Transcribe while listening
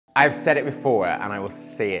I've said it before and I will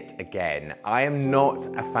say it again. I am not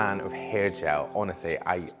a fan of hair gel. Honestly,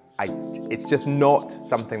 it's just not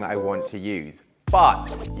something that I want to use.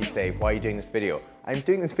 But you say, why are you doing this video? I'm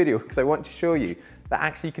doing this video because I want to show you that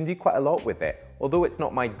actually you can do quite a lot with it. Although it's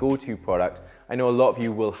not my go-to product, I know a lot of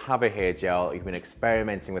you will have a hair gel, you've been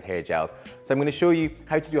experimenting with hair gels. So I'm going to show you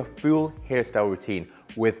how to do a full hairstyle routine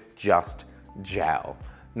with just gel.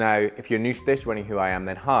 Now, if you're new to this, you're wondering who I am,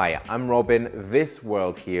 then hi, I'm Robin. This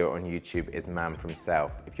world here on YouTube is Man from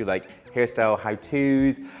Self. If you like hairstyle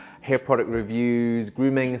how-tos, hair product reviews,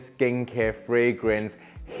 grooming, skincare, fragrance,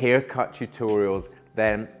 haircut tutorials,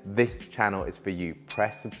 then this channel is for you.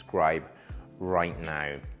 Press subscribe right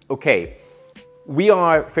now. Okay, we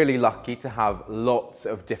are fairly lucky to have lots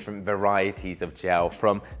of different varieties of gel,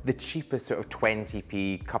 from the cheapest sort of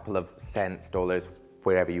 20p, couple of cents, dollars,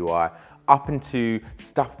 wherever you are, up into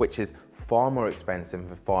stuff which is far more expensive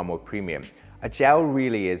and far more premium. A gel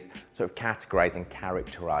really is sort of categorized and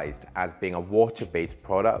characterized as being a water-based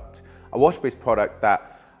product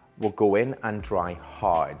that will go in and dry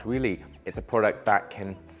hard. Really, it's a product that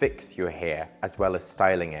can fix your hair as well as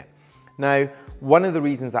styling it. Now, one of the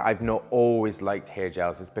reasons that I've not always liked hair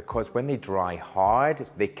gels is because when they dry hard,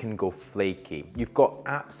 they can go flaky. You've got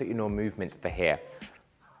absolutely no movement to the hair.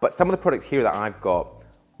 But some of the products here that I've got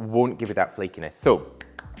won't give you that flakiness. So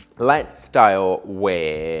let's style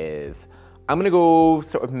with, I'm gonna go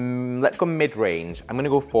sort of, let's go mid-range. I'm gonna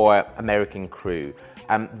go for American Crew.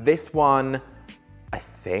 This one,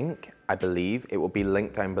 I believe it will be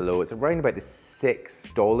linked down below. It's around about the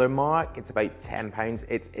 $6 mark. It's about £10.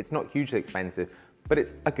 It's not hugely expensive, but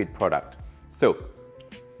it's a good product. So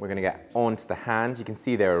we're gonna get onto the hand. You can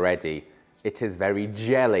see there already, it is very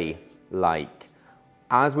jelly-like.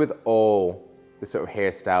 As with all the sort of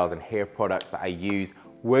hairstyles and hair products that I use,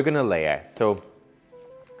 we're gonna layer. So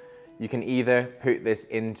you can either put this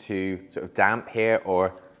into sort of damp hair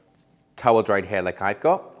or towel dried hair like I've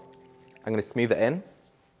got. I'm gonna smooth it in.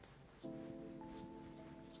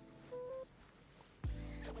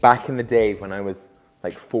 Back in the day when I was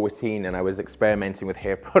like 14 and I was experimenting with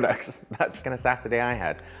hair products, that's the kind of Saturday I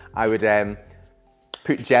had. I would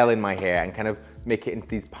put gel in my hair and kind of make it into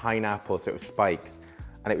these pineapple sort of spikes,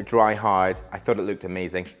 and it would dry hard. I thought it looked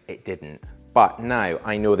amazing. It didn't. But now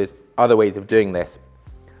I know there's other ways of doing this,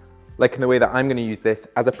 like in the way that I'm gonna use this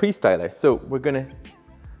as a pre-styler. So we're gonna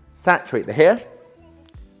saturate the hair,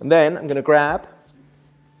 and then I'm gonna grab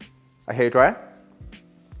a hairdryer,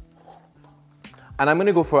 and I'm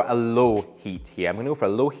gonna go for a low heat here. I'm gonna go for a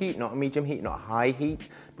low heat, not a medium heat, not a high heat,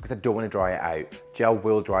 because I don't wanna dry it out. Gel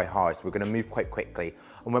will dry hard, so we're gonna move quite quickly.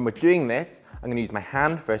 And when we're doing this, I'm gonna use my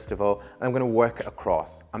hand first of all, and I'm gonna work it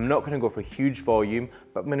across. I'm not gonna go for huge volume,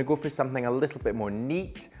 but I'm gonna go for something a little bit more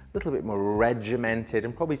neat, a little bit more regimented,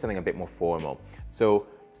 and probably something a bit more formal. So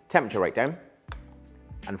temperature right down,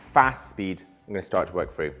 and fast speed, I'm gonna start to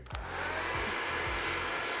work through.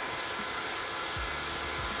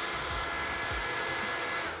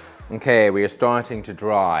 Okay, we are starting to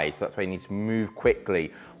dry, so that's why you need to move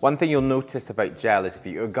quickly. One thing you'll notice about gel is if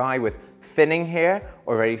you're a guy with thinning hair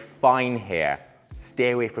or very fine hair,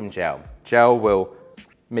 stay away from gel. Gel will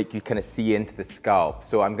make you kind of see into the scalp.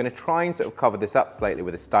 So I'm gonna try and sort of cover this up slightly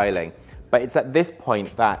with the styling, but it's at this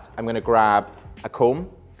point that I'm gonna grab a comb,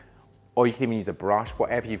 or you can even use a brush,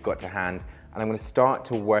 whatever you've got to hand, and I'm gonna start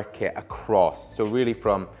to work it across. So really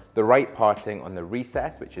from the right parting on the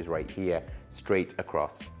recess, which is right here, straight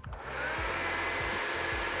across.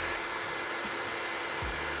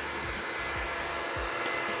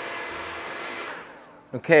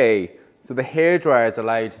 Okay, so the hairdryer has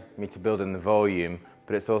allowed me to build in the volume,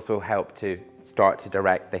 but it's also helped to start to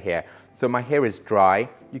direct the hair. So my hair is dry.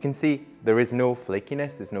 You can see there is no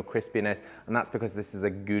flakiness, there's no crispiness, and that's because this is a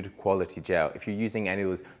good quality gel. If you're using any of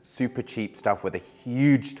those super cheap stuff with the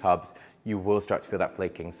huge tubs, you will start to feel that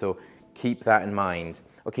flaking, so keep that in mind.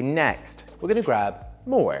 Okay, next, we're gonna grab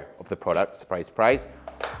more of the product, surprise, surprise,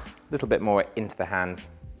 a little bit more into the hands,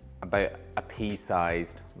 about a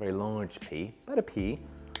pea-sized, very large pea, about a pea,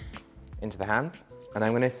 into the hands, and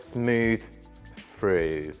I'm gonna smooth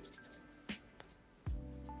through.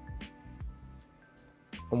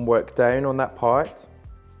 And work down on that part.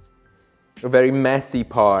 A very messy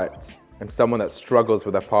part. I'm someone that struggles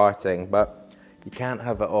with a parting, but you can't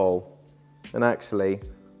have it all. And actually,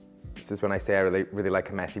 this is when I say I really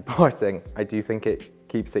like a messy parting. I do think it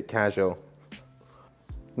keeps it casual.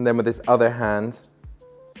 And then with this other hand,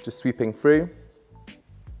 just sweeping through.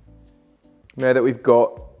 Now that we've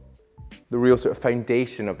got the real sort of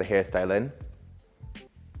foundation of the hairstyle in,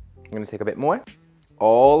 I'm gonna take a bit more.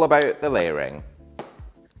 All about the layering.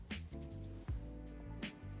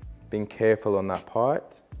 Being careful on that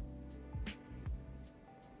part.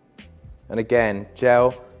 And again,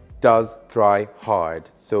 gel does dry hard.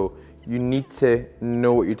 So you need to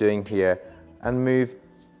know what you're doing here and move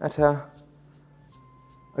at a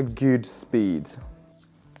good speed.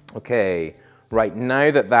 Okay, right, now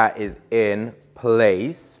that that is in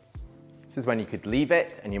place, this is when you could leave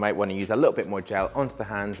it, and you might want to use a little bit more gel onto the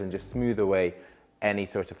hands and just smooth away any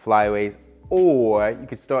sort of flyaways, or you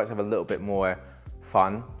could start to have a little bit more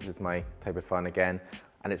fun. This is my type of fun again,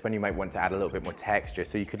 and it's when you might want to add a little bit more texture.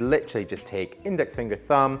 So you could literally just take index finger,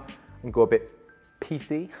 thumb, and go a bit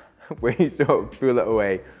PC, where you sort of pull it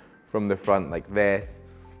away from the front like this.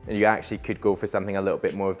 And you actually could go for something a little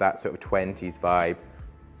bit more of that sort of 20s vibe,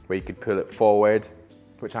 where you could pull it forward,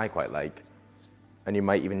 which I quite like. And you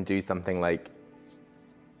might even do something like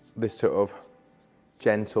this sort of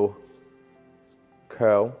gentle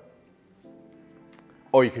curl.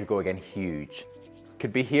 Or you could go again huge.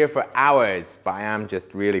 Could be here for hours, but I am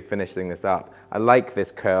just really finishing this up. I like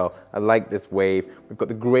this curl, I like this wave. We've got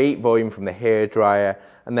the great volume from the hairdryer,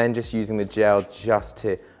 and then just using the gel just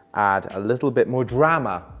to add a little bit more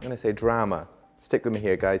drama. I'm gonna say drama. Stick with me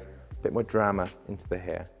here, guys. A bit more drama into the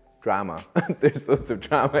hair. Drama. There's loads of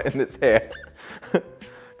drama in this hair. Gonna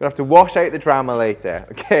have to wash out the drama later.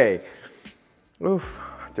 Okay. Oof.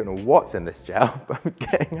 I don't know what's in this gel, but I'm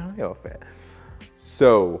getting high off it.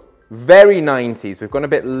 So, very 90s. We've gone a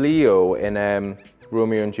bit Leo in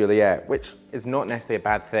Romeo and Juliet, which is not necessarily a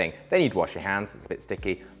bad thing. Then you'd wash your hands, it's a bit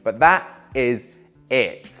sticky, but that is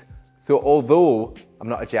it. So although I'm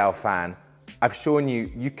not a gel fan, I've shown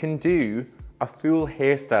you, you can do a full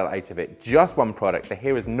hairstyle out of it. Just one product, the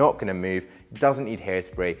hair is not gonna move, it doesn't need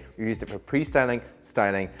hairspray. We used it for pre-styling,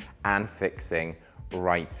 styling, and fixing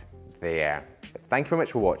right there. Thank you very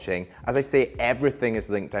much for watching. As I say, everything is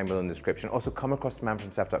linked down below in the description. Also, come across to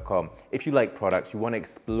manforhimself.com. If you like products, you want to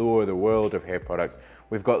explore the world of hair products,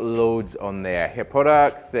 we've got loads on there. Hair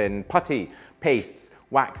products and putty, pastes,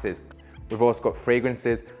 waxes. We've also got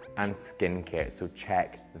fragrances and skincare, so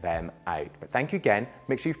check them out. But thank you again.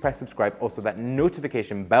 Make sure you press subscribe. Also, that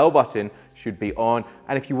notification bell button should be on.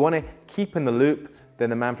 And if you want to keep in the loop, then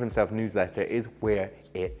the Man for Himself newsletter is where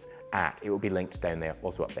it's at. It will be linked down there,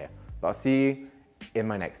 also up there. But I'll see you in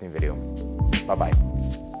my next new video.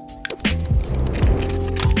 Bye-bye.